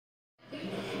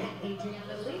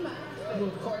Adriana Lima, who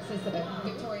of course is the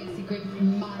Victoria's Secret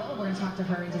model. We're going to talk to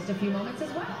her in just a few moments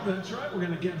as well. That's right. We're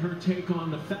going to get her take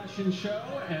on the fashion show,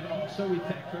 and also we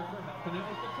thank her for helping out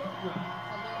with the program.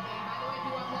 By the way, if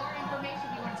you want more information,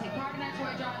 if you want to take part in our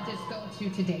toy drive, just go to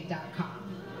today.com.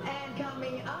 And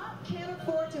coming up, can't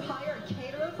afford to hire a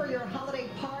caterer for your holiday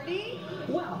party?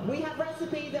 Well, we have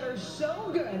recipes that are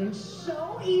so good and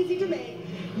so easy to make,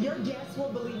 your guests will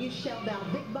believe you shelled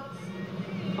out big bucks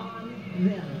on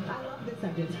them. I love this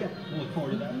idea. It's good. We'll look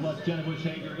forward to that. Plus, Jenna Bush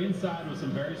Hager inside with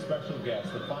some very special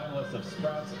guests, the finalists of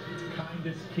Sprouts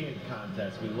Kindest Kid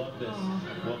Contest. We love this.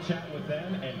 We'll chat with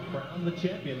them and crown the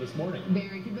champion this morning.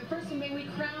 Very good. But first, may we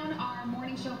crown our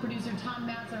morning show producer, Tom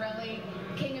Mazzarelli,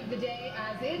 king of the day,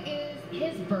 as it is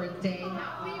his birthday.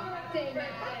 Happy birthday,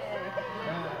 Matt!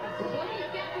 What do you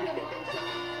get for the morning show?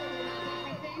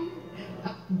 Everything?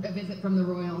 A visit from the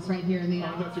Royals right here in the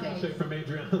United States. I thought you were going to say from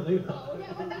Adriana Lima. Oh,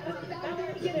 yeah, but that's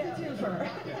Get a twofer.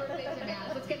 Happy birthday to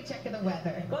Matt. Let's get a check of the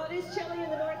weather. Well, it is chilly in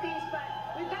the Northeast, but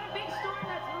we've got a big storm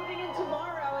that's moving in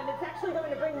tomorrow, and it's actually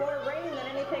going to bring more rain than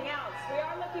anything else. We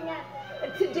are looking at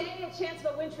today a chance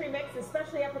of a wintry mix,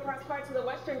 especially up across parts of the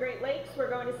western Great Lakes. We're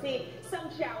going to see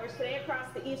some showers today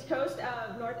across the east coast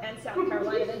of North and South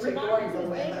Carolina. Then tomorrow is a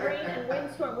big rain and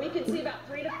windstorm. We can see about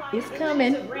 3 to 5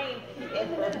 inches of rain in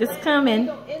the Mid-Atlantic. It's coming.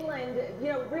 Go inland,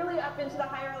 really up into the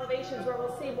higher elevations where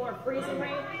we'll see more freezing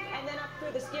rain, and then up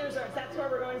through the ski resorts. That's where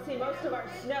we're going to see most of our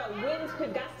snow. Winds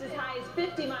could gust as high as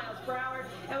 50 miles per hour,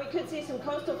 and we could see some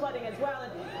coastal flooding as well.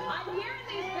 And I'm hearing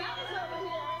these bells over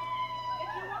here. If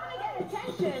you want to get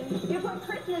attention, you put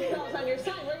Christmas bells on your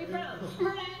sign. Where are you from?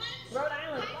 Rhode Island? Rhode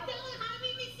Island. Hi, Philly. Hi,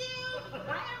 Mimi Sue.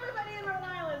 Hi, everybody in Rhode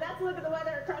Island. That's a look at the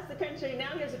weather across the country.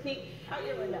 Now here's a peek out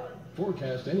your window.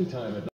 Forecast anytime at